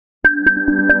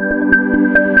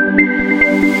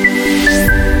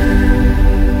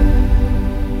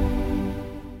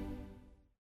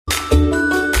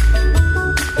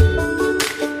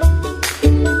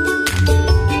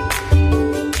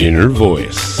Inner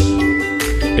Voice,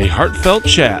 a heartfelt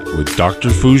chat with Dr.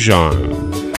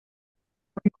 Foojan.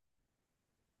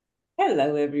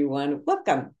 Hello, everyone.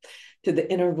 Welcome to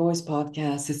the Inner Voice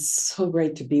podcast. It's so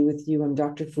great to be with you. I'm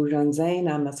Dr. Foojan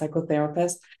Zeine. I'm a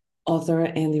psychotherapist, author,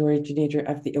 and the originator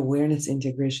of the Awareness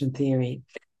Integration Theory.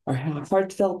 Our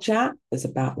heartfelt chat is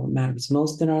about what matters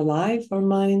most in our life, our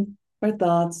mind, our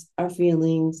thoughts, our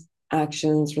feelings,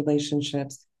 actions,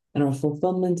 relationships, and our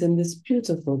fulfillment in this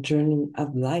beautiful journey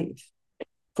of life.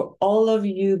 For all of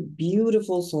you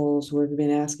beautiful souls who have been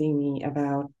asking me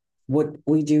about what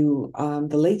we do,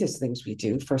 the latest things we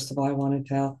do, first of all, I want to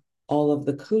tell all of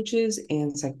the coaches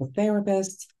and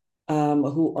psychotherapists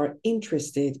who are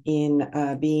interested in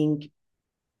being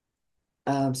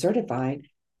certified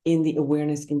in the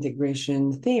awareness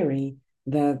integration theory,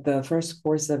 that the first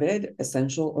course of it,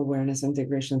 Essential Awareness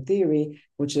Integration Theory,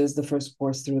 which is the first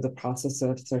course through the process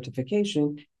of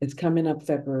certification, it's coming up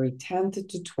February 10th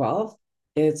to 12th.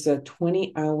 It's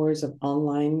 20 hours of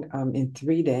online in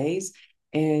 3 days.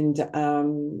 And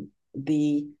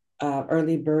the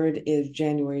early bird is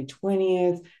January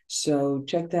 20th. So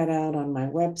check that out on my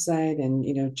website and,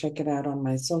 check it out on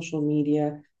my social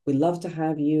media. We'd love to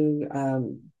have you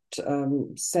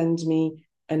send me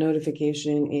a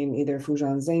notification in either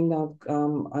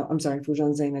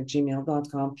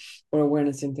fujanzain@gmail.com or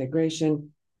awareness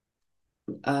integration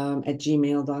at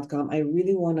gmail.com. I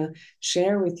really want to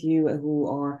share with you who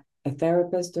are a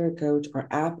therapist or a coach. Our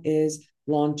app is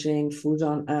launching,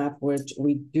 Foojan app, which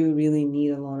we do really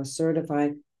need a lot of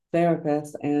certified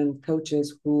therapists and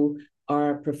coaches who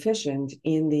are proficient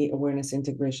in the awareness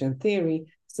integration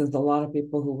theory, since a lot of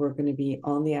people who are going to be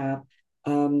on the app,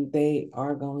 they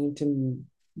are going to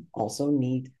also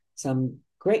need some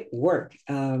great work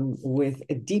with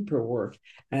a deeper work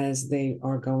as they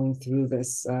are going through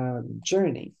this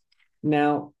journey.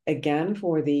 Now, again,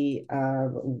 for the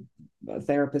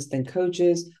therapists and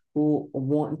coaches who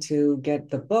want to get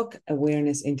the book,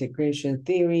 Awareness Integration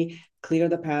Theory, Clear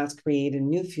the Past, Create a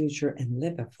New Future, and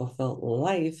Live a Fulfilled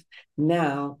Life.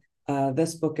 Now,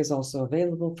 this book is also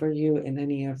available for you in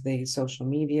any of the social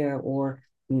media or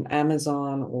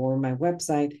Amazon or my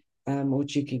website,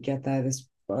 which you could get that. This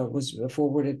was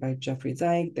forwarded by Jeffrey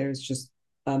Zeig. There's just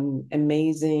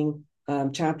amazing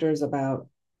chapters about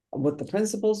what the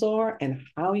principles are and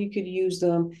how you could use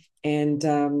them, and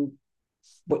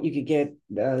what you could get,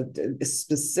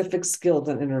 specific skills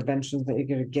and interventions that you're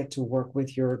going to get to work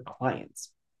with your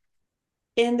clients.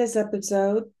 In this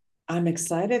episode, I'm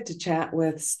excited to chat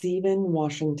with Stephen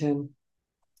Washington.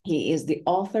 He is the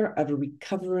author of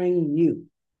Recovering You,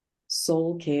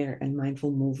 Soul Care and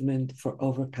Mindful Movement for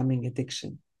Overcoming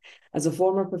Addiction. As a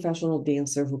former professional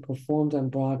dancer who performed on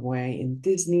Broadway in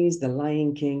Disney's The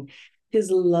Lion King, his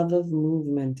love of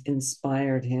movement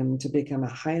inspired him to become a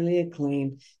highly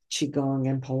acclaimed Qigong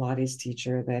and Pilates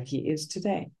teacher that he is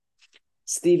today.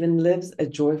 Stephen lives a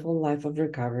joyful life of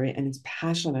recovery and is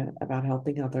passionate about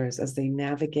helping others as they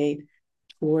navigate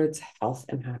towards health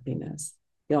and happiness.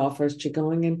 He offers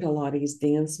Qigong and Pilates,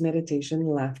 dance, meditation,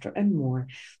 laughter, and more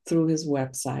through his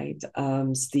website,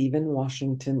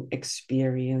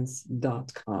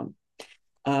 StephenWashingtonExperience.com.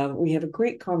 We have a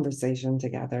great conversation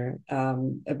together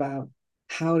about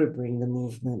how to bring the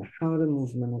movement, how the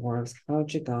movement works, how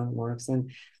Qigong works, and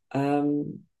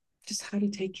just how to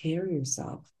take care of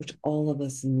yourself, which all of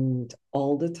us need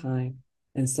all the time,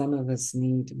 and some of us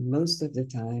need most of the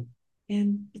time.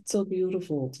 And it's so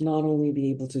beautiful to not only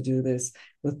be able to do this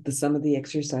with some of the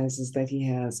exercises that he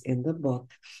has in the book,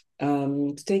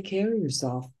 to take care of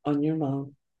yourself on your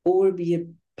own, or be a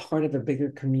part of a bigger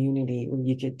community where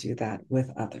you could do that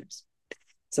with others.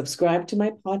 Subscribe to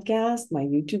my podcast, my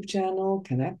YouTube channel,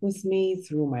 connect with me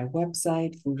through my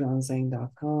website,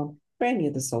 foojanzain.com, or any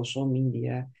of the social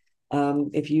media.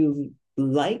 If you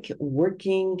like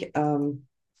working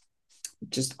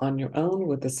just on your own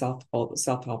with the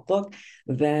self-help book,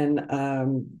 then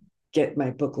get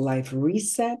my book Life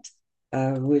Reset,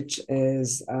 which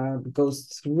is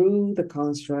goes through the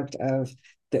construct of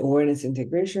the awareness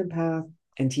integration path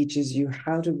and teaches you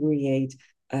how to create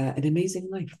an amazing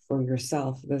life for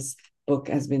yourself. This book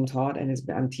has been taught and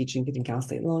I'm teaching it in Cal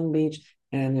State Long Beach,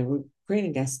 and we're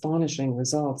creating astonishing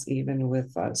results even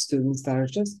with students that are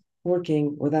just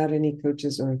working without any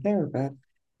coaches or a therapist.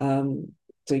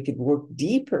 So you could work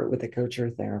deeper with a coach or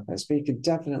a therapist, but you could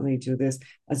definitely do this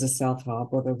as a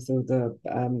self-help, whether through the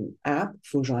app,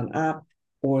 Foojan app,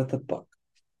 or the book.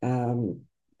 I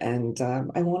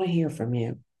want to hear from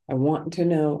you. I want to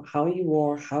know how you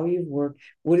are, how you work,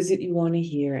 what is it you want to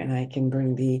hear, and I can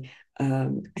bring the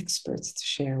experts to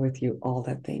share with you all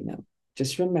that they know.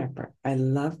 Just remember, I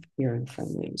love hearing from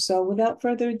you. So without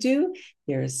further ado,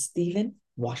 here is Stephen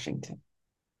Washington.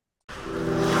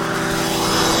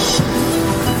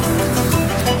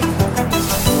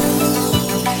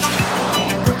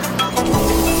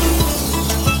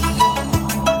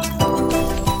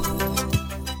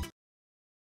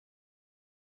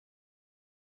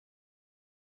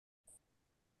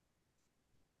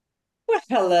 Well,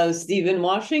 hello, Stephen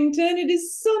Washington. It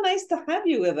is so nice to have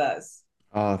you with us.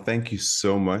 Thank you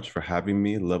so much for having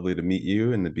me. Lovely to meet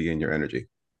you and to be in your energy.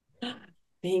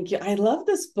 Thank you. I love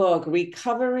this book,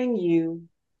 Recovering You,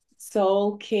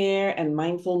 Soul Care and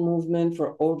Mindful Movement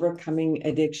for Overcoming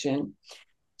Addiction.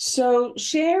 So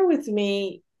share with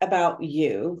me about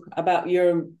you, about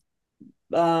your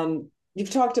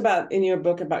you've talked about in your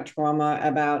book about trauma,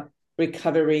 about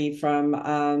recovery from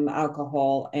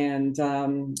alcohol and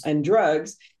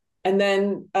drugs, and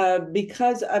then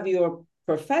because of your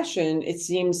profession, it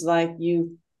seems like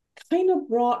you kind of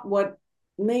brought what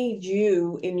made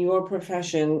you in your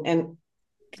profession and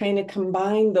kind of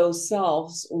combined those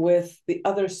selves with the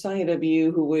other side of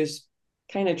you who was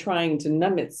kind of trying to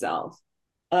numb itself.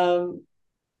 Um,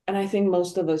 and I think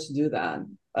most of us do that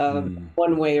Mm.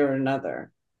 one way or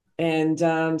another. And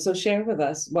so share with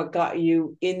us what got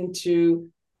you into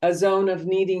a zone of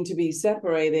needing to be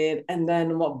separated, and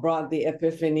then what brought the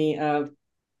epiphany of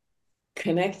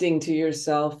connecting to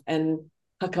yourself and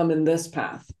how come in this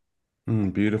path.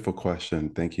 Beautiful question.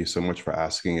 Thank you so much for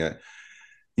asking it.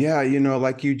 Yeah,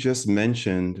 like you just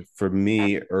mentioned, for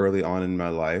me early on in my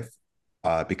life,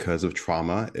 because of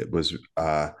trauma,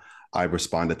 I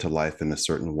responded to life in a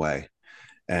certain way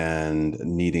and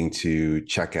needing to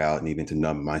check out, needing to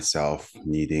numb myself,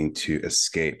 needing to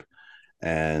escape.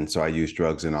 And so I used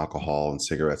drugs and alcohol and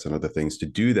cigarettes and other things to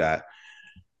do that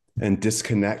and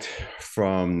disconnect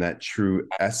from that true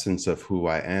essence of who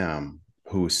I am,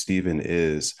 who Stephen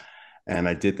is. And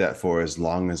I did that for as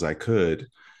long as I could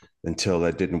until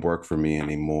that didn't work for me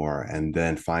anymore. And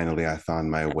then finally, I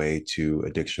found my way to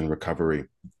addiction recovery.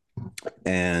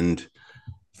 And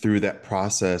through that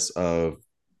process of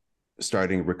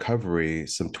starting recovery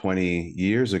some 20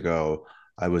 years ago,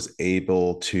 I was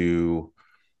able to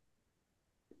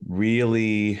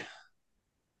really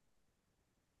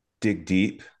dig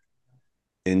deep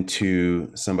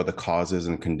into some of the causes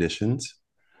and conditions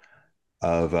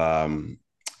of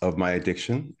of my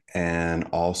addiction, and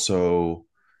also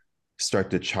start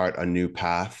to chart a new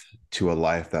path to a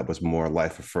life that was more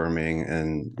life affirming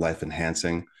and life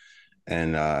enhancing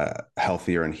and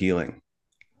healthier and healing.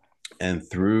 And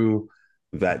through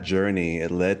that journey,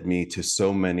 it led me to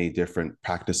so many different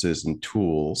practices and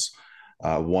tools.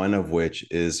 One of which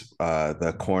is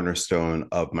the cornerstone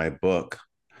of my book,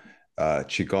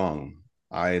 Qigong.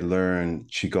 I learned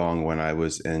Qigong when I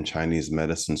was in Chinese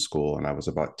medicine school, and I was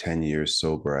about 10 years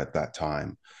sober at that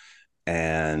time.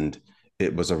 And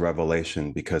it was a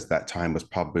revelation because that time was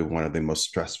probably one of the most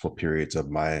stressful periods of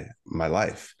my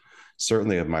life,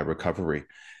 certainly of my recovery.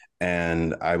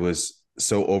 And I was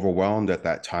so overwhelmed at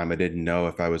that time. I didn't know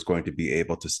if I was going to be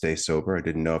able to stay sober. I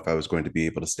didn't know if I was going to be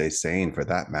able to stay sane for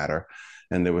that matter.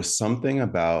 And there was something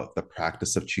about the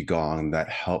practice of Qigong that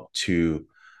helped to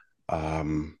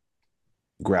um,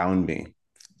 ground me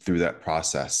through that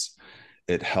process.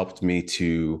 It helped me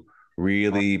to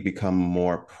really become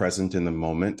more present in the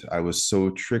moment. I was so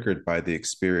triggered by the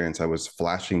experience. I was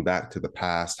flashing back to the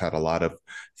past, had a lot of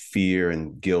fear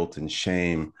and guilt and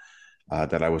shame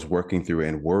that I was working through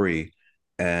and worry.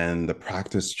 And the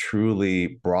practice truly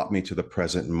brought me to the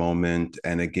present moment,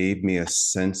 and it gave me a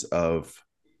sense of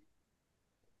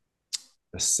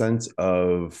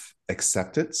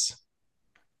acceptance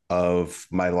of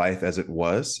my life as it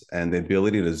was, and the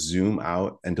ability to zoom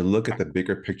out and to look at the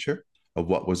bigger picture of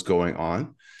what was going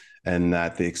on, and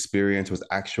that the experience was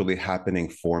actually happening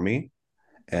for me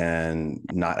and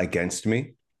not against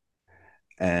me.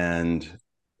 And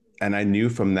and I knew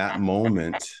from that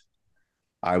moment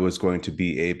I was going to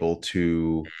be able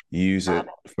to use it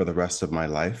for the rest of my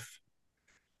life,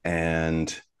 and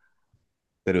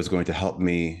that it was going to help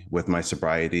me with my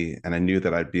sobriety. And I knew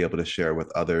that I'd be able to share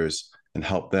with others and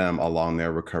help them along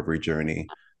their recovery journey,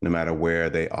 no matter where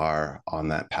they are on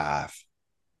that path.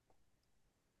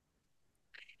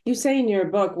 You say in your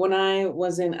book, when I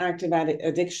was in active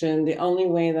addiction, the only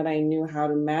way that I knew how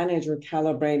to manage or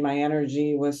calibrate my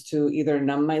energy was to either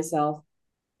numb myself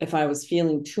if I was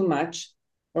feeling too much,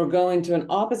 or go into an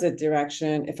opposite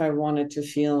direction if I wanted to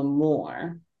feel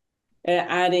more,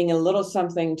 adding a little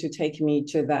something to take me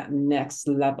to that next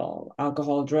level.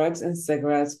 Alcohol, drugs, and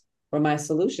cigarettes were my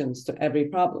solutions to every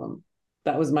problem.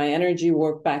 That was my energy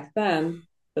work back then.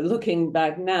 But looking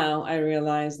back now, I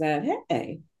realized that,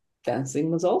 hey,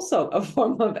 dancing was also a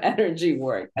form of energy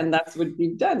work. And that's what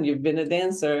you've done. You've been a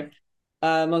dancer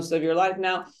most of your life.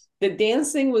 Now, the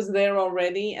dancing was there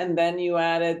already, and then you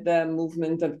added the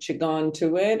movement of Qigong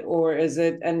to it, or is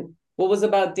it, and what was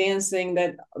about dancing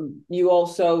that you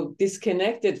also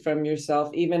disconnected from yourself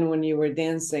even when you were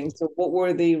dancing? So what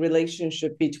were the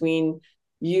relationship between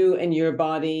you and your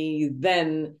body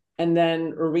then, and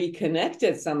then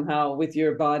reconnected somehow with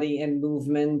your body and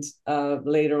movement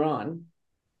later on?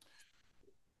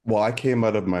 Well, I came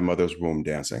out of my mother's womb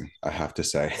dancing, I have to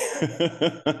say.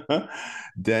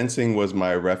 Dancing was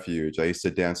my refuge. I used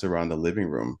to dance around the living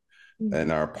room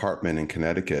in our apartment in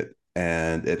Connecticut,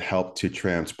 and it helped to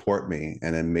transport me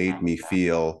and it made me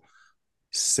feel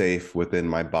safe within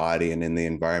my body and in the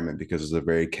environment because it's a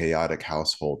very chaotic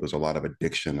household. There's a lot of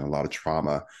addiction, a lot of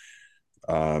trauma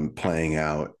playing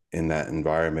out in that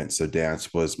environment. So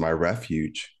dance was my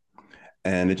refuge,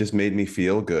 and it just made me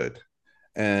feel good.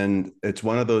 And it's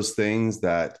one of those things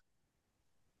that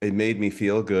it made me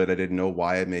feel good. I didn't know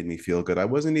why it made me feel good. I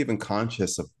wasn't even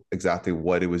conscious of exactly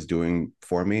what it was doing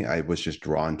for me. I was just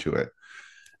drawn to it.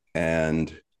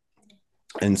 And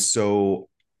so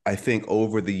I think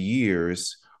over the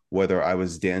years, whether I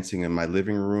was dancing in my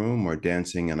living room or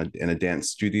dancing in a dance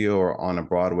studio or on a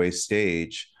Broadway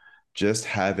stage, just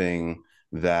having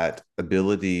that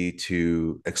ability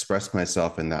to express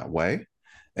myself in that way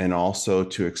and also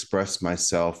to express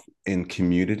myself in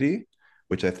community,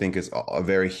 which I think is a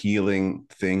very healing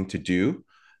thing to do.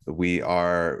 We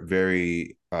are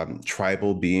very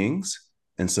tribal beings.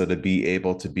 And so to be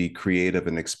able to be creative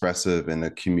and expressive in a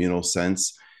communal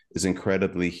sense is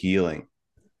incredibly healing.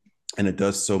 And it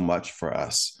does so much for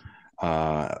us.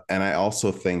 And I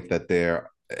also think that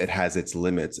it has its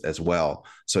limits as well.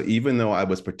 So even though I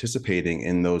was participating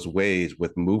in those ways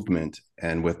with movement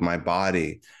and with my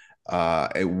body,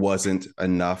 it wasn't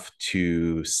enough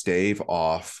to stave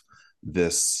off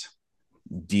this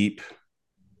deep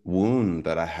wound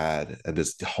that I had,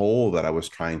 this hole that I was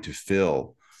trying to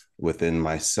fill within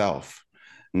myself.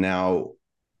 Now,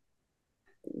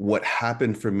 what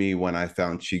happened for me when I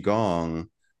found Qigong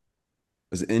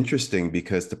was interesting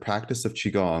because the practice of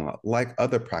Qigong, like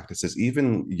other practices,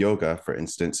 even yoga, for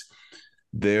instance,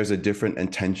 there's a different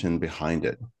intention behind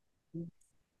it.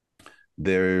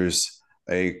 There's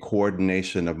a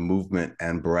coordination of movement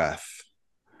and breath,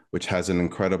 which has an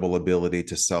incredible ability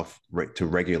to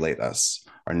regulate us,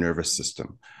 our nervous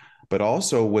system. But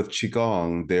also with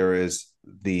Qigong, there is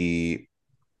the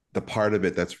part of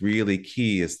it that's really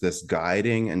key is this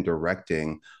guiding and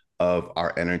directing of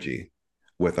our energy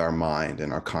with our mind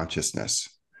and our consciousness.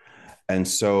 And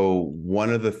so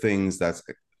one of the things that's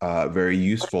very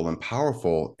useful and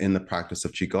powerful in the practice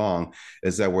of Qigong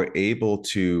is that we're able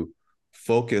to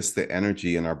focus the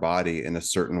energy in our body in a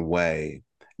certain way,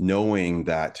 knowing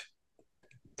that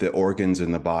the organs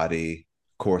in the body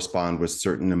correspond with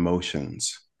certain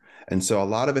emotions. And so a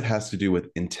lot of it has to do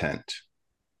with intent.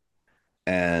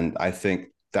 And I think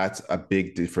that's a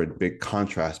big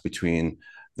contrast between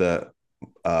the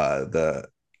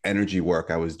energy work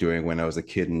I was doing when I was a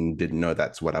kid and didn't know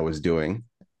that's what I was doing,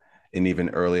 and even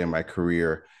early in my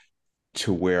career,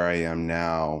 to where I am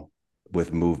now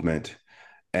with movement.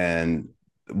 And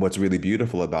what's really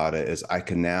beautiful about it is I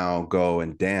can now go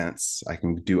and dance. I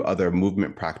can do other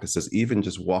movement practices, even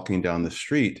just walking down the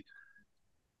street,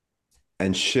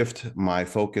 and shift my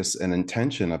focus and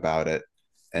intention about it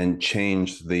and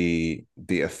change the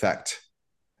effect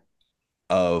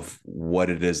of what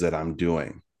it is that I'm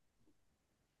doing.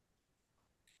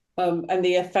 And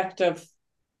the effect of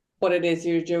what it is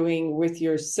you're doing with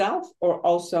yourself, or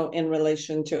also in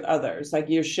relation to others, like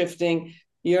you're shifting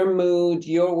your mood,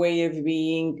 your way of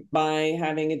being by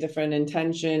having a different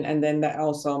intention, and then that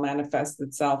also manifests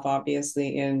itself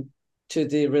obviously into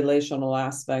the relational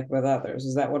aspect with others.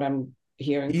 Is that what I'm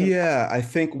hearing from you? Yeah, I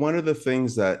think one of the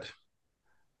things that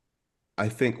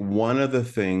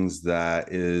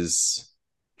is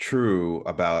true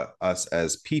about us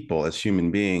as people, as human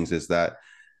beings, is that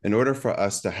in order for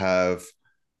us to have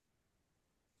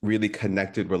really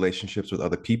connected relationships with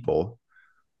other people,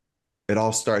 it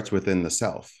all starts within the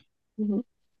self. Mm-hmm.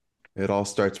 It all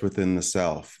starts within the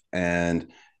self. And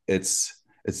it's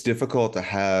difficult to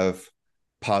have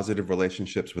positive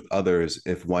relationships with others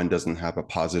if one doesn't have a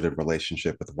positive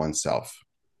relationship with oneself.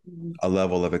 Mm-hmm. A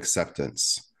level of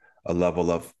acceptance, a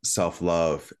level of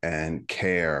self-love and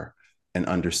care and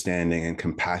understanding and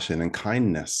compassion and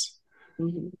kindness.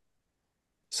 Mm-hmm.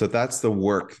 So that's the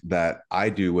work that I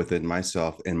do within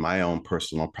myself in my own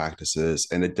personal practices,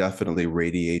 and it definitely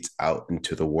radiates out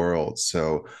into the world.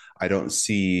 So I don't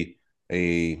see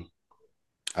a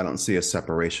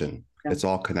separation. Yeah. It's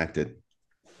all connected.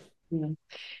 Yeah.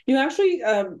 You actually,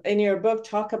 in your book,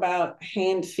 talk about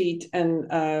hand, feet,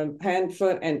 and hand,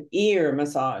 foot, and ear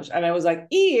massage, and I was like,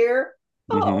 ear?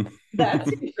 Oh, Mhm. that's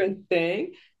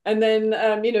interesting. And then,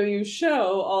 you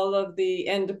show all of the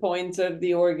endpoints of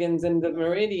the organs and the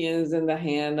meridians in the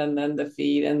hand, and then the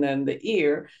feet, and then the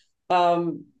ear,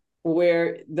 um,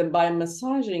 where by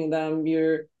massaging them,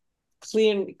 you're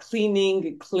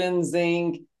cleaning,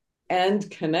 cleansing,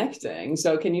 and connecting.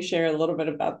 So, can you share a little bit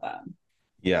about that?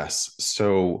 Yes.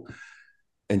 So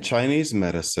in Chinese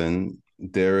medicine,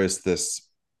 there is this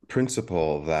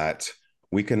principle that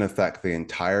we can affect the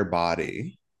entire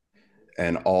body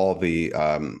and all the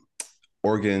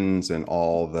organs and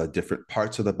all the different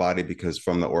parts of the body, because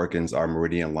from the organs are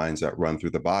meridian lines that run through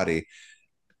the body,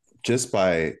 just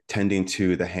by tending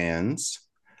to the hands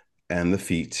and the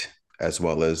feet, as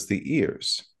well as the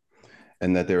ears.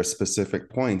 And that there are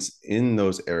specific points in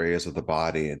those areas of the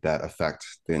body that affect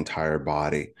the entire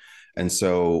body. And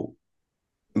so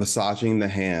massaging the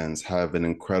hands have an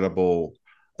incredible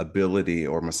ability,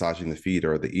 or massaging the feet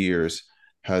or the ears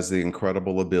has the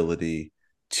incredible ability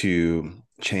to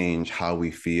change how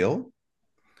we feel,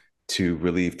 to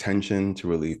relieve tension, to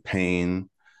relieve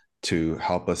pain, to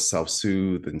help us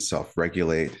self-soothe and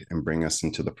self-regulate and bring us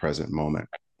into the present moment.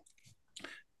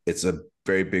 It's a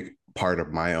very big part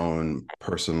of my own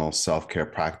personal self-care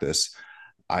practice.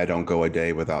 I don't go a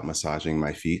day without massaging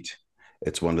my feet.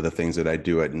 It's one of the things that I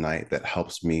do at night that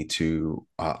helps me to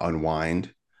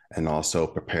unwind and also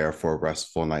prepare for a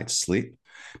restful night's sleep,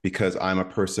 because I'm a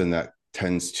person that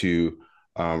tends to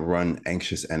run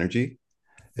anxious energy.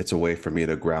 It's a way for me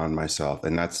to ground myself.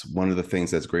 And that's one of the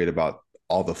things that's great about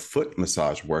all the foot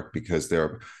massage work, because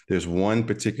there's one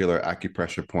particular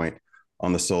acupressure point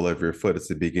on the sole of your foot. It's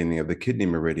the beginning of the kidney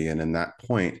meridian. And that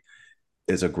point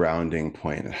is a grounding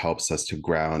point. It helps us to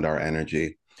ground our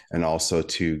energy and also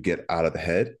to get out of the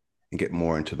head and get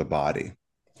more into the body.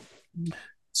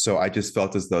 So I just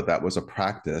felt as though that was a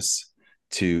practice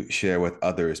to share with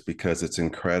others, because it's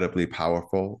incredibly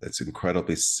powerful. It's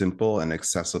incredibly simple and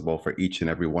accessible for each and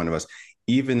every one of us,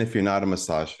 even if you're not a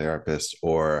massage therapist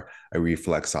or a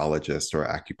reflexologist or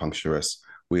acupuncturist.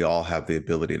 We all have the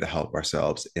ability to help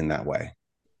ourselves in that way.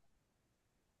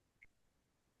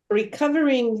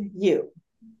 Recovering You,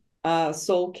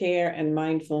 Soul Care and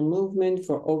Mindful Movement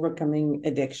for Overcoming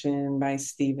Addiction by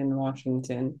Stephen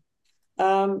Washington.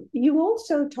 You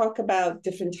also talk about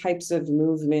different types of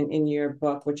movement in your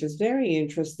book, which is very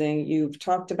interesting. You've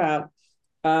talked about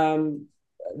um,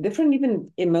 different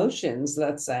even emotions,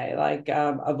 let's say, like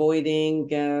avoiding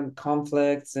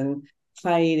conflicts and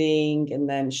hiding, and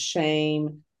then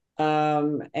shame.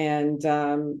 And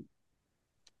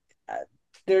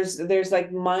there's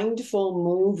like mindful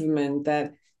movement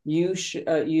that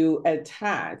you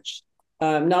attach.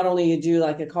 Not only you do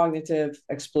like a cognitive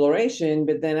exploration,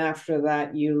 but then after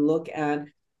that you look at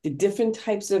the different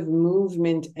types of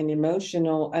movement and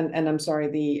emotional, and I'm sorry,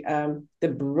 the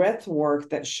breath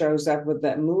work that shows up with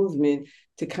that movement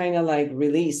to kind of like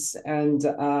release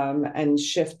and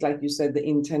shift, like you said, the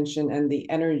intention and the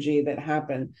energy that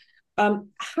happen.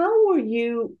 How were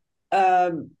you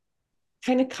kind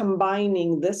of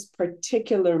combining this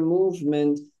particular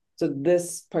movement to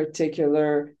this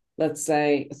particular, let's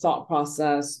say, thought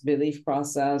process, belief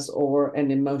process, or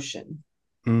an emotion?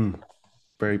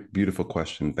 Very beautiful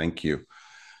question. Thank you.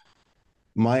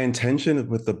 My intention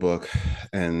with the book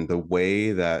and the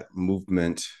way that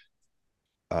movement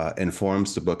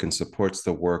informs the book and supports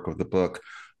the work of the book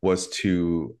was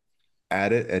to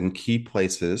add it in key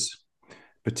places,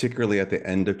 particularly at the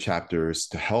end of chapters,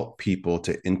 to help people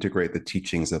to integrate the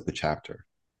teachings of the chapter.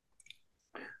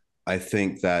 I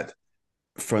think that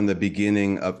from the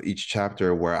beginning of each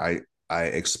chapter, where I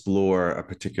explore a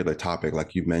particular topic,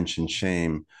 like you mentioned,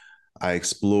 shame, I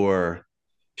explore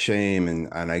shame,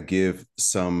 and I give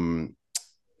some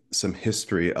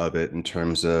history of it in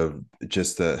terms of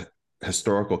just the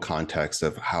historical context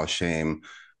of how shame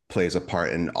plays a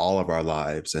part in all of our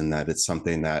lives, and that it's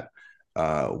something that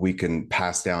we can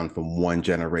pass down from one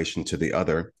generation to the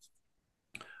other.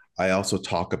 I also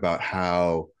talk about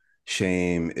how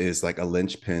shame is like a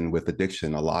linchpin with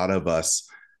addiction. A lot of us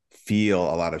feel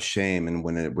a lot of shame, and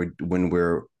when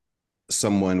we're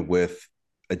someone with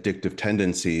addictive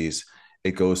tendencies,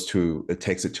 it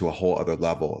takes it to a whole other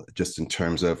level, just in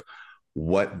terms of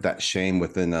what that shame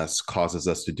within us causes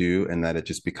us to do, and that it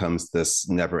just becomes this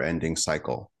never-ending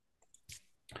cycle.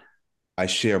 I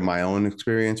share my own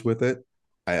experience with it.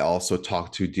 I also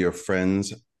talk to dear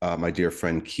friends, my dear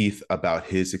friend Keith, about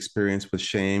his experience with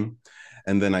shame.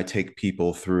 And then I take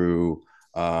people through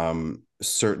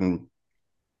certain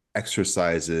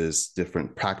exercises,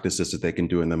 different practices that they can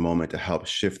do in the moment to help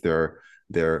shift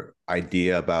their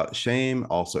idea about shame,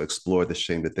 also explore the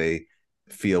shame that they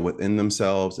feel within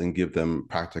themselves, and give them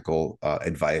practical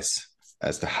advice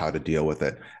as to how to deal with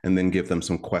it, and then give them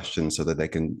some questions so that they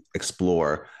can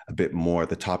explore a bit more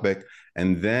the topic.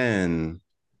 And then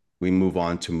we move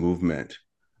on to movement,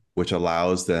 which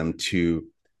allows them to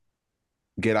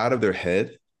get out of their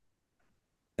head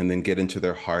and then get into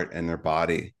their heart and their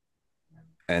body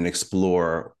and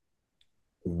explore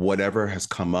whatever has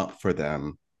come up for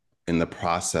them in the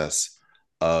process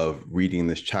of reading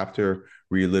this chapter,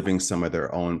 reliving some of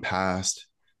their own past,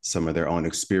 some of their own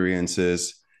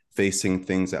experiences, facing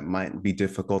things that might be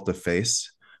difficult to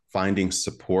face, finding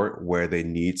support where they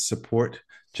need support.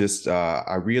 Just,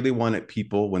 I really wanted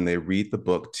people, when they read the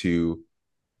book, to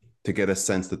get a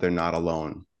sense that they're not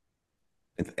alone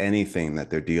with anything that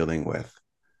they're dealing with.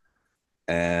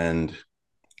 And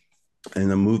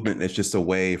the movement is just a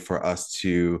way for us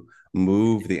to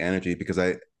move the energy, because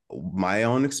my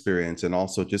own experience, and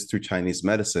also just through Chinese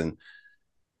medicine,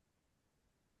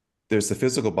 there's the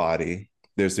physical body,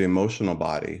 there's the emotional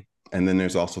body, and then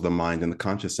there's also the mind and the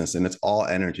consciousness, and it's all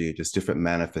energy, just different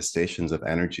manifestations of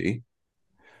energy.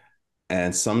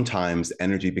 And sometimes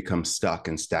energy becomes stuck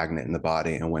and stagnant in the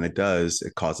body, and when it does,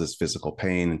 it causes physical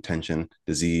pain and tension,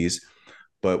 disease.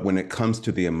 But when it comes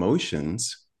to the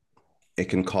emotions, it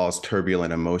can cause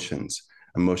turbulent emotions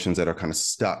that are kind of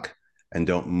stuck and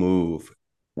don't move.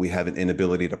 We have an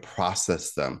inability to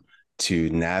process them, to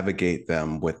navigate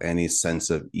them with any sense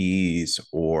of ease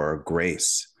or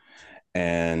grace.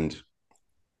 And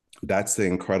that's the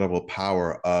incredible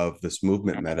power of this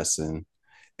movement medicine.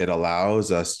 It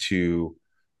allows us to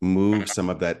move some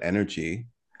of that energy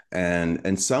and,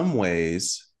 in some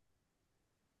ways,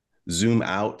 zoom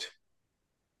out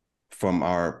from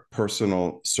our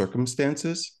personal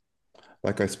circumstances.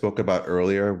 Like I spoke about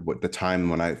earlier, with the time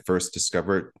when I first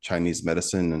discovered Chinese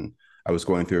medicine, and I was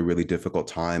going through a really difficult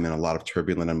time, and a lot of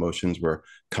turbulent emotions were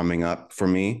coming up for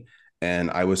me. And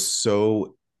I was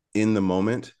so in the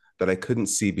moment that I couldn't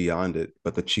see beyond it.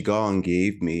 But the Qigong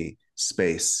gave me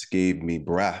space, gave me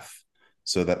breath,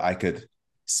 so that I could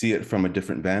see it from a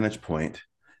different vantage point,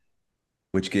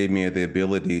 which gave me the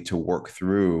ability to work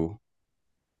through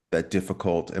that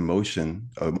difficult emotions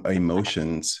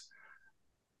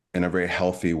in a very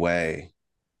healthy way.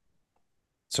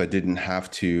 So I didn't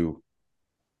have to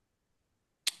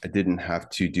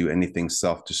do anything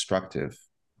self-destructive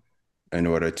in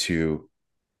order to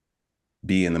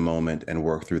be in the moment and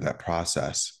work through that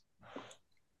process.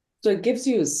 So it gives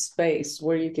you a space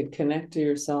where you can connect to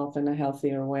yourself in a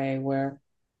healthier way, where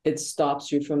it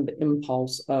stops you from the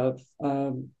impulse of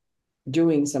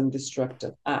doing some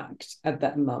destructive act at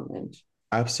that moment.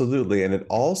 Absolutely. And it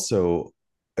also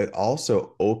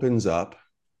opens up,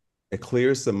 it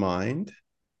clears the mind,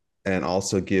 and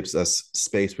also gives us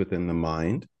space within the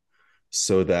mind,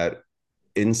 so that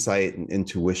insight and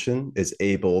intuition is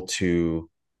able to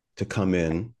come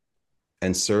in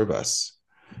and serve us.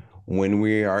 When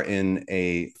we are in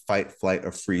a fight, flight,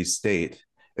 or freeze state,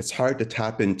 it's hard to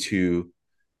tap into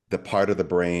the part of the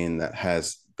brain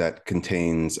that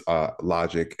contains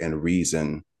logic and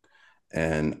reason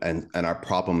and our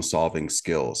problem solving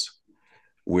skills.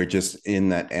 We're just in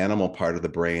that animal part of the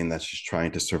brain that's just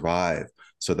trying to survive.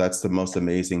 So that's the most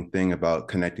amazing thing about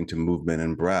connecting to movement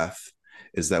and breath,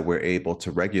 is that we're able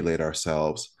to regulate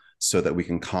ourselves so that we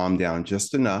can calm down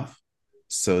just enough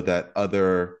so that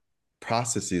other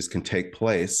processes can take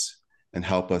place and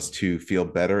help us to feel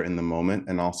better in the moment,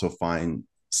 and also find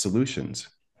solutions.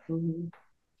 Mm-hmm.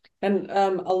 And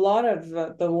a lot of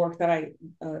the work that I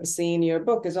see in your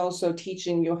book is also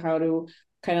teaching you how to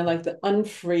kind of like to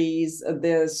unfreeze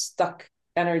the stuck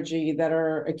energy that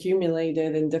are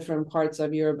accumulated in different parts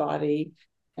of your body,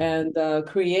 and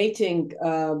creating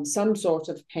some sort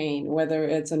of pain, whether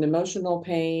it's an emotional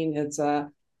pain, it's a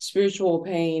spiritual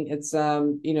pain, it's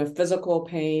physical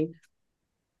pain,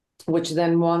 which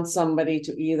then wants somebody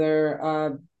to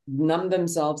either numb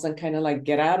themselves and kind of like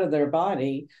get out of their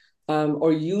body,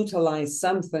 or utilize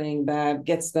something that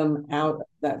gets them out of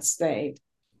that state.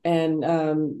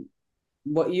 And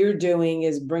what you're doing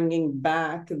is bringing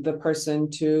back the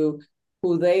person to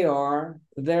who they are,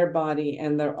 their body,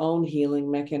 and their own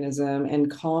healing mechanism, and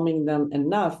calming them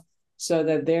enough so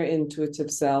that their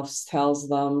intuitive self tells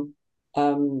them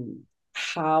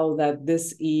how that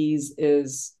this ease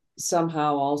is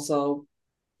somehow also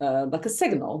like a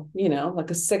signal, like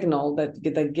a signal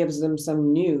that gives them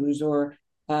some news, or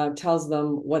tells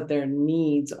them what their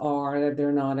needs are that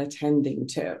they're not attending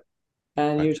to.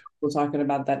 And Right. you're talking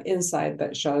about that insight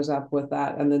that shows up with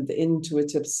that, and then the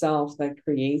intuitive self that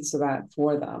creates that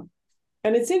for them.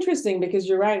 And it's interesting because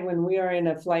you're right. When we are in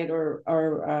a flight or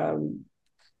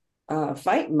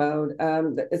fight mode,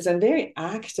 it's a very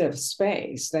active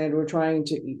space that we're trying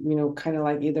to, kind of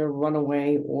like either run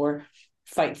away or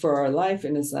fight for our life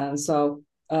in a sense. So,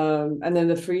 and then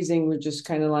the freezing, we're just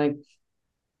kind of like,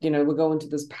 we go into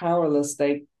this powerless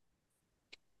state.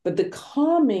 But the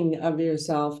calming of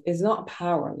yourself is not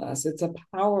powerless. It's a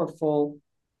powerful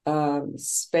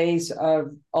space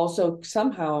of also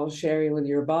somehow sharing with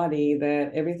your body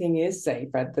that everything is safe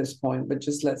at this point, but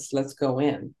just let's go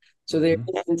in. So there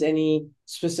Mhm. isn't any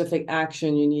specific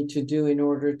action you need to do in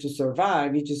order to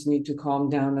survive. You just need to calm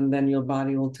down, and then your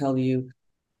body will tell you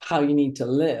how you need to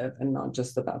live and not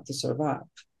just about to survive.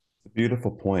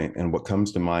 Beautiful point. And what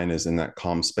comes to mind is in that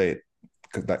calm state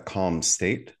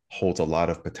holds a lot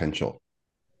of potential,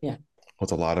 Yeah.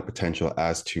 holds a lot of potential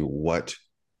as to what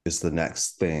is the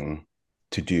next thing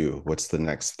to do, what's the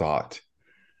next thought.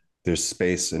 There's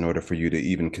space in order for you to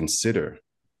even consider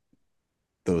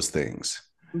those things,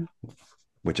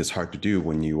 which is hard to do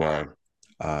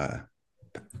uh,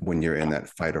 when you're in that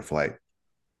fight or flight.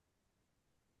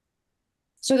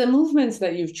 So the movements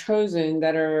that you've chosen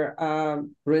that are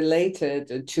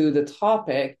related to the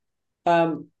topic,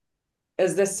 um,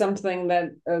 is this something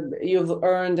that you've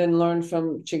earned and learned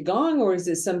from Qigong, or is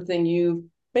it something you've,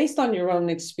 based on your own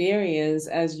experience,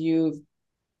 as you've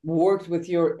worked with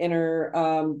your inner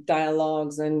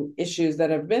dialogues and issues that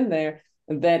have been there,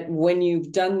 that when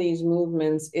you've done these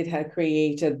movements, it had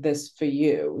created this for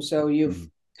you? So you've Mm-hmm.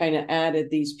 kind of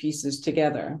added these pieces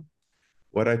together.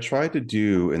 What I try to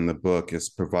do in the book is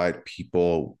provide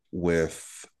people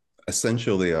with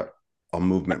essentially a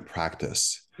movement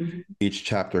practice. Mhm. Each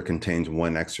chapter contains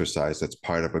one exercise that's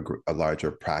part of a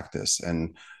larger practice.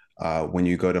 And when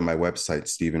you go to my website,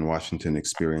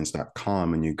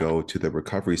 stephenwashingtonexperience.com, and you go to the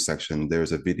recovery section,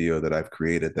 there's a video that I've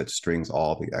created that strings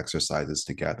all the exercises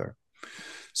together.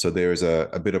 So there's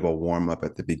a bit of a warm up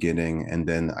at the beginning, and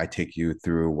then I take you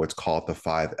through what's called the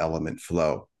 5 element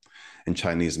flow. In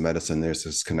Chinese medicine, there's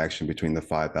this connection between the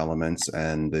 5 elements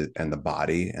and the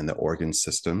body and the organ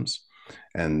systems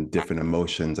and different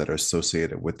emotions that are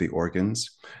associated with the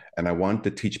organs. And I want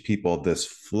to teach people this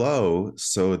flow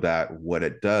so that what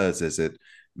it does is it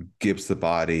gives the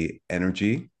body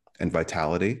energy and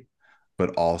vitality,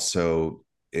 but also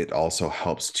it also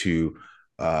helps to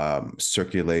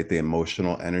circulate the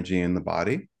emotional energy in the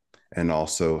body and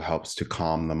also helps to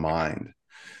calm the mind.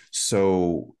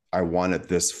 So I wanted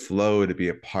this flow to be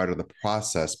a part of the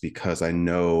process because I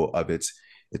know of its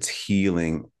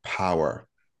healing power,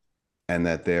 and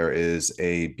that there is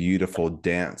a beautiful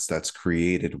dance that's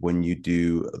created when you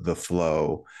do the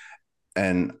flow.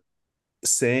 And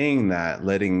saying that,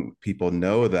 letting people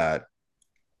know that,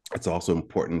 it's also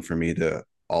important for me to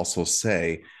also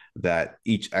say that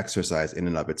each exercise in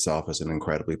and of itself is an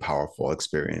incredibly powerful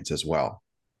experience as well.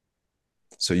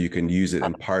 So you can use it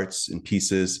in parts and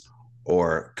pieces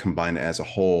or combine it as a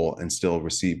whole and still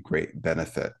receive great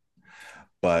benefit.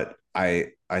 But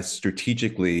I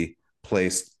strategically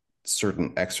placed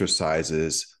certain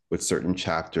exercises with certain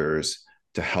chapters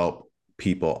to help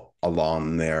people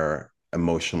along their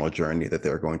emotional journey that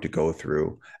they're going to go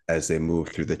through as they move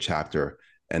through the chapter.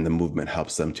 And the movement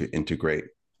helps them to integrate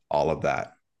all of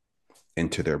that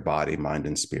into their body, mind,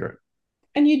 and spirit.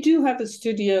 And you do have a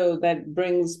studio that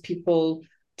brings people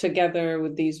together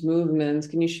with these movements.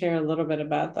 Can you share a little bit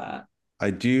about that? I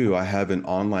do. I have an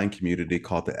online community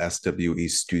called the SWE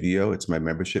Studio. It's my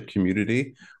membership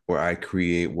community where I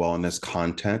create wellness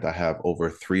content. I have over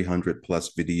 300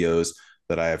 plus videos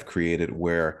that I have created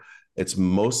where it's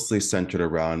mostly centered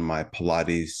around my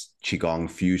Pilates Qigong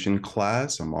fusion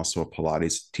class. I'm also a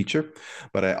Pilates teacher,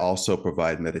 but I also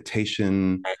provide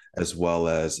meditation as well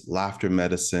as laughter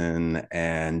medicine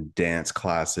and dance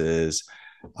classes.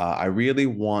 I really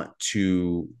want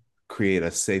to create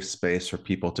a safe space for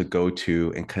people to go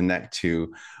to and connect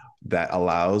to that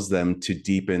allows them to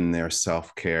deepen their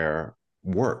self-care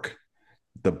work.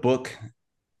 The book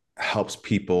helps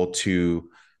people to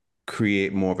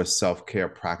create more of a self-care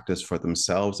practice for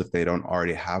themselves if they don't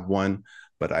already have one,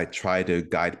 but I try to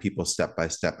guide people step by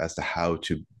step as to how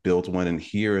to build one. And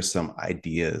here are some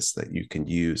ideas that you can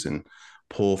use and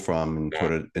pull from and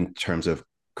put it in terms of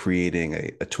creating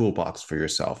a toolbox for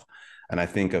yourself. And I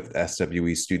think of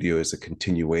SWE Studio as a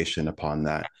continuation upon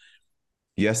that.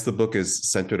 Yes, the book is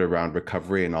centered around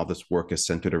recovery and all this work is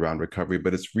centered around recovery,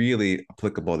 but it's really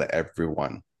applicable to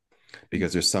everyone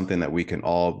because there's something that we can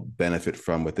all benefit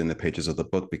from within the pages of the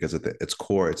book because at its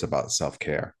core, it's about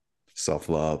self-care,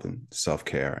 self-love, and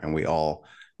self-care. And we all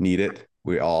need it.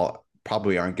 We all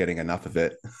probably aren't getting enough of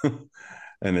it.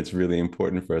 And it's really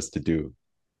important for us to do.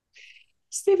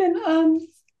 Stephen,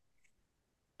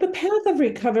 the path of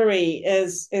recovery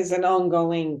is an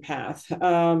ongoing path.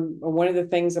 One of the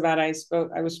things about I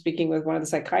was speaking with one of the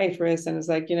psychiatrists, and it's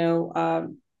like,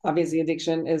 obviously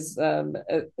addiction is a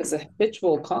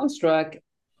habitual construct,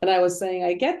 and I was saying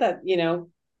I get that,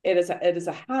 it is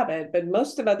a habit, but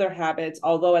most of other habits,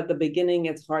 although at the beginning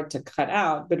it's hard to cut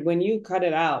out, but when you cut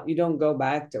it out, you don't go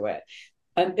back to it.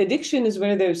 And addiction is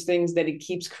one of those things that it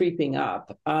keeps creeping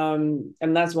up. And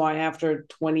that's why after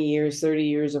 20 years, 30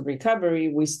 years of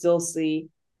recovery, we still see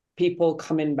people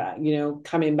coming back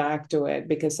to it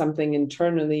because something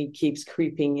internally keeps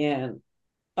creeping in.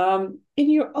 In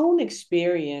your own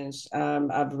experience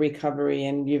of recovery,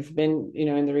 and you've been,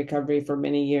 in the recovery for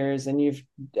many years, and you've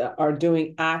are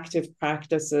doing active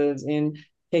practices in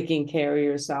taking care of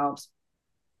yourselves.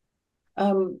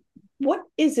 What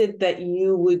is it that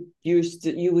you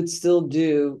would still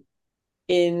do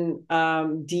in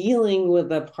dealing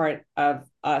with a part of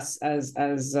us as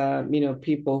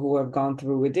people who have gone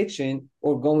through addiction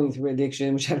or going through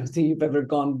addiction, which I don't think you've ever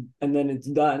gone and then it's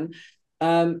done.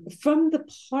 From the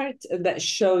part that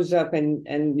shows up and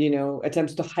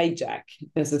attempts to hijack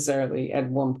necessarily at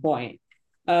one point.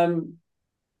 Do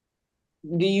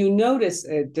you notice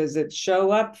it? Does it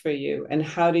show up for you? And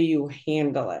how do you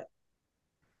handle it?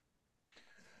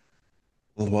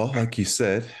 Well, like you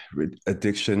said,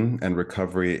 addiction and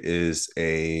recovery it's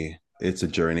a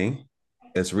journey.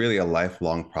 It's really a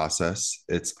lifelong process.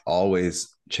 It's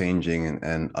always changing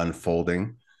and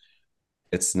unfolding.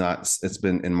 It's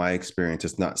been, in my experience,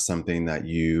 it's not something that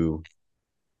you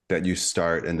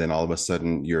start and then all of a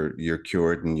sudden you're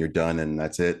cured and you're done and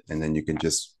that's it. And then you can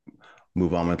just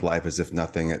move on with life as if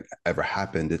nothing had ever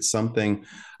happened. It's something,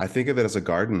 I think of it as a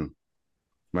garden.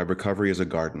 My recovery is a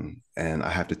garden, and I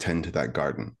have to tend to that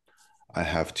garden. I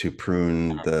have to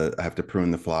prune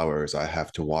the flowers. I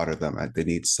have to water them. They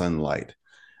need sunlight.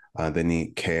 They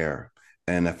need care.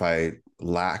 And if I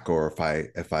lack, or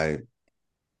if I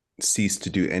cease to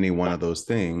do any one of those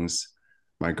things,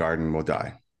 my garden will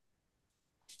die.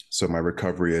 So my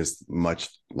recovery is much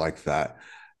like that.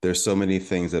 There's so many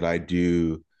things that I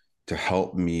do to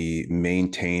help me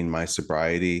maintain my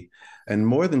sobriety, and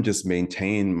more than just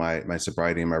maintain my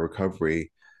sobriety and my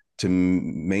recovery, to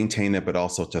maintain it, but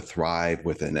also to thrive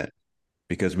within it.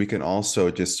 Because we can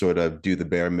also just sort of do the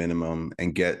bare minimum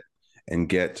and get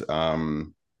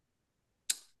the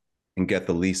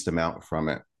least amount from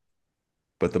it.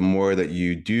 But the more that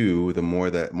you do, the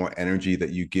more energy that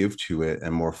you give to it,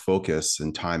 and more focus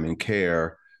and time and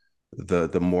care,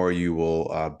 the more you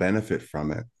will benefit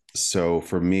from it. So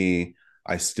for me,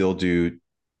 I still do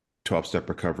 12-step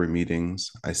recovery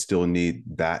meetings. I still need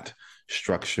that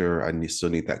structure. Still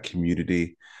need that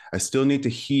community. I still need to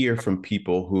hear from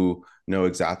people who know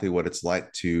exactly what it's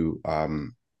like to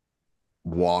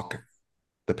walk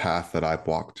the path that I've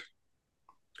walked.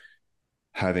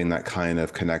 Having that kind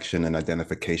of connection and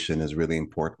identification is really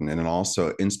important. And then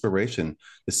also inspiration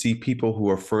to see people who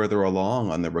are further along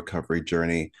on the recovery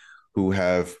journey, who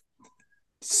have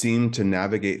seemed to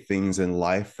navigate things in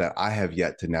life that I have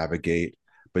yet to navigate,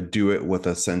 but do it with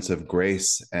a sense of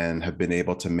grace and have been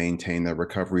able to maintain their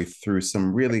recovery through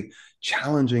some really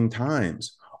challenging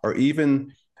times, or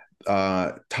even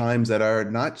times that are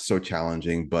not so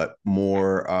challenging, but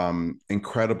more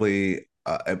incredibly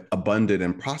abundant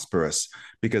and prosperous.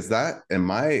 Because that, in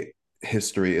my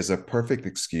history, is a perfect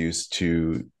excuse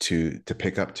to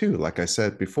pick up too. Like I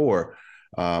said before,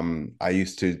 I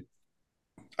used to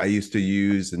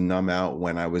use and numb out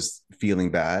when I was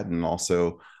feeling bad, and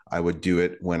also I would do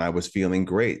it when I was feeling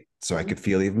great, so I could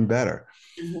feel even better.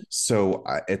 Mm-hmm. So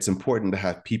it's important to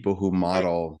have people who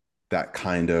model that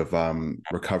kind of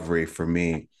recovery for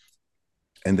me.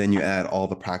 And then you add all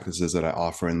the practices that I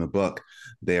offer in the book.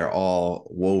 They are all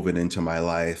woven into my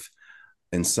life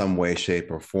in some way,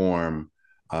 shape, or form,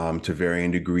 to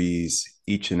varying degrees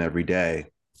each and every day.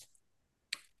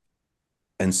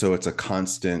 And so it's a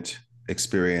constant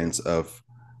experience of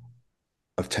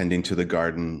tending to the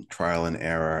garden, trial and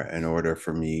error, in order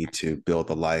for me to build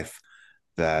the life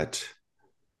that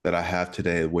I have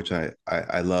today, which I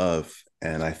love,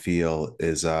 and I feel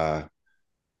is I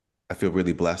feel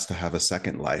really blessed to have a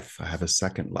second life. I have a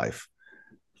second life.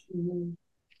 Mm-hmm.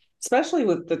 Especially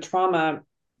with the trauma,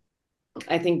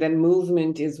 I think that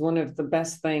movement is one of the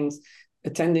best things.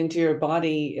 Attending to your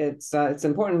body, it's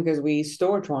important because we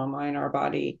store trauma in our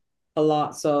body a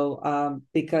lot. So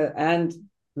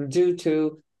due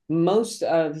to most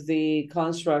of the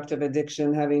construct of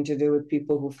addiction having to do with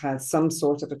people who've had some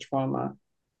sort of a trauma,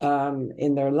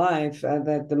 in their life,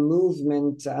 that the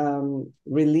movement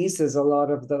releases a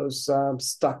lot of those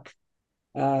stuck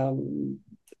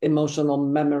emotional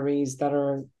memories that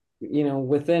are,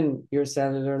 within your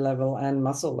cellular level and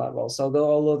muscle level. So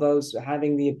all of those,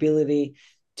 having the ability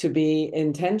to be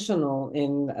intentional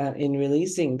in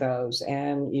releasing those,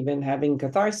 and even having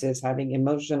catharsis, having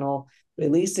emotional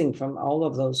releasing from all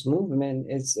of those movement,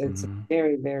 it's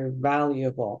very, very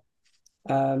valuable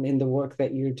in the work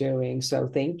that you're doing. So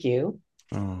thank you.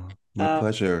 Oh, my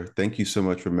pleasure. Thank you so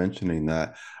much for mentioning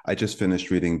that. I just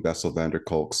finished reading Bessel van der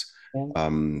Kolk's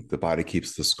The Body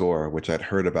Keeps the Score, which I'd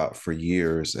heard about for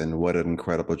years. And what an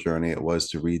incredible journey it was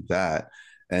to read that,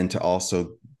 and to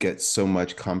also get so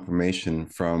much confirmation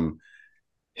from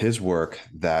his work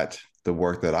that the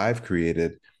work that I've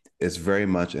created is very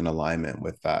much in alignment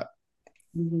with that.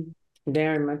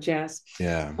 Very much, yes.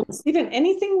 Yeah. Stephen,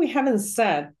 anything we haven't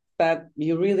said that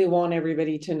you really want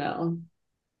everybody to know?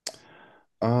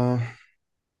 I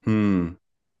want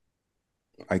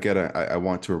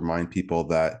to remind people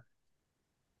that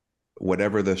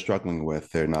whatever they're struggling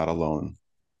with, they're not alone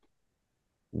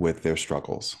with their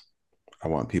struggles. I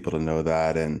want people to know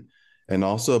that, and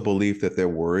also a belief that they're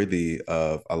worthy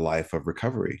of a life of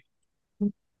recovery.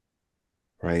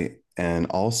 Right. And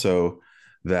also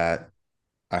that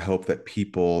I hope that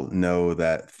people know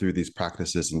that through these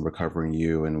practices in Recovering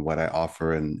You and what I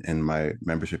offer in my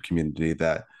membership community,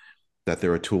 that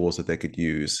there are tools that they could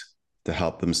use to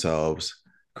help themselves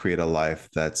create a life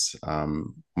that's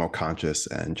more conscious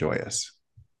and joyous.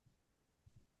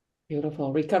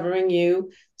 Beautiful. Recovering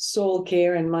You, Soul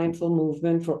Care and Mindful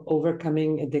Movement for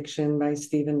Overcoming Addiction by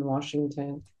Stephen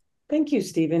Washington. Thank you,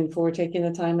 Stephen, for taking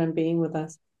the time and being with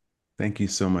us. Thank you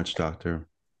so much, Doctor.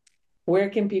 Where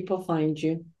can people find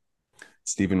you?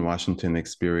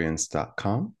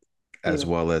 StephenWashingtonExperience.com, as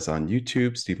well as on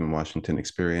YouTube, Stephen Washington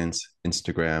Experience,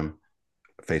 Instagram,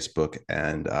 Facebook,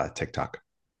 and TikTok.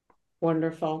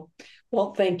 Wonderful.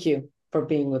 Well, thank you for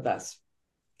being with us.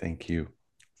 Thank you.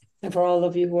 And for all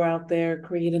of you who are out there,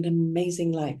 create an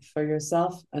amazing life for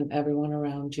yourself and everyone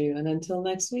around you. And until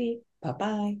next week,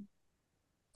 bye-bye.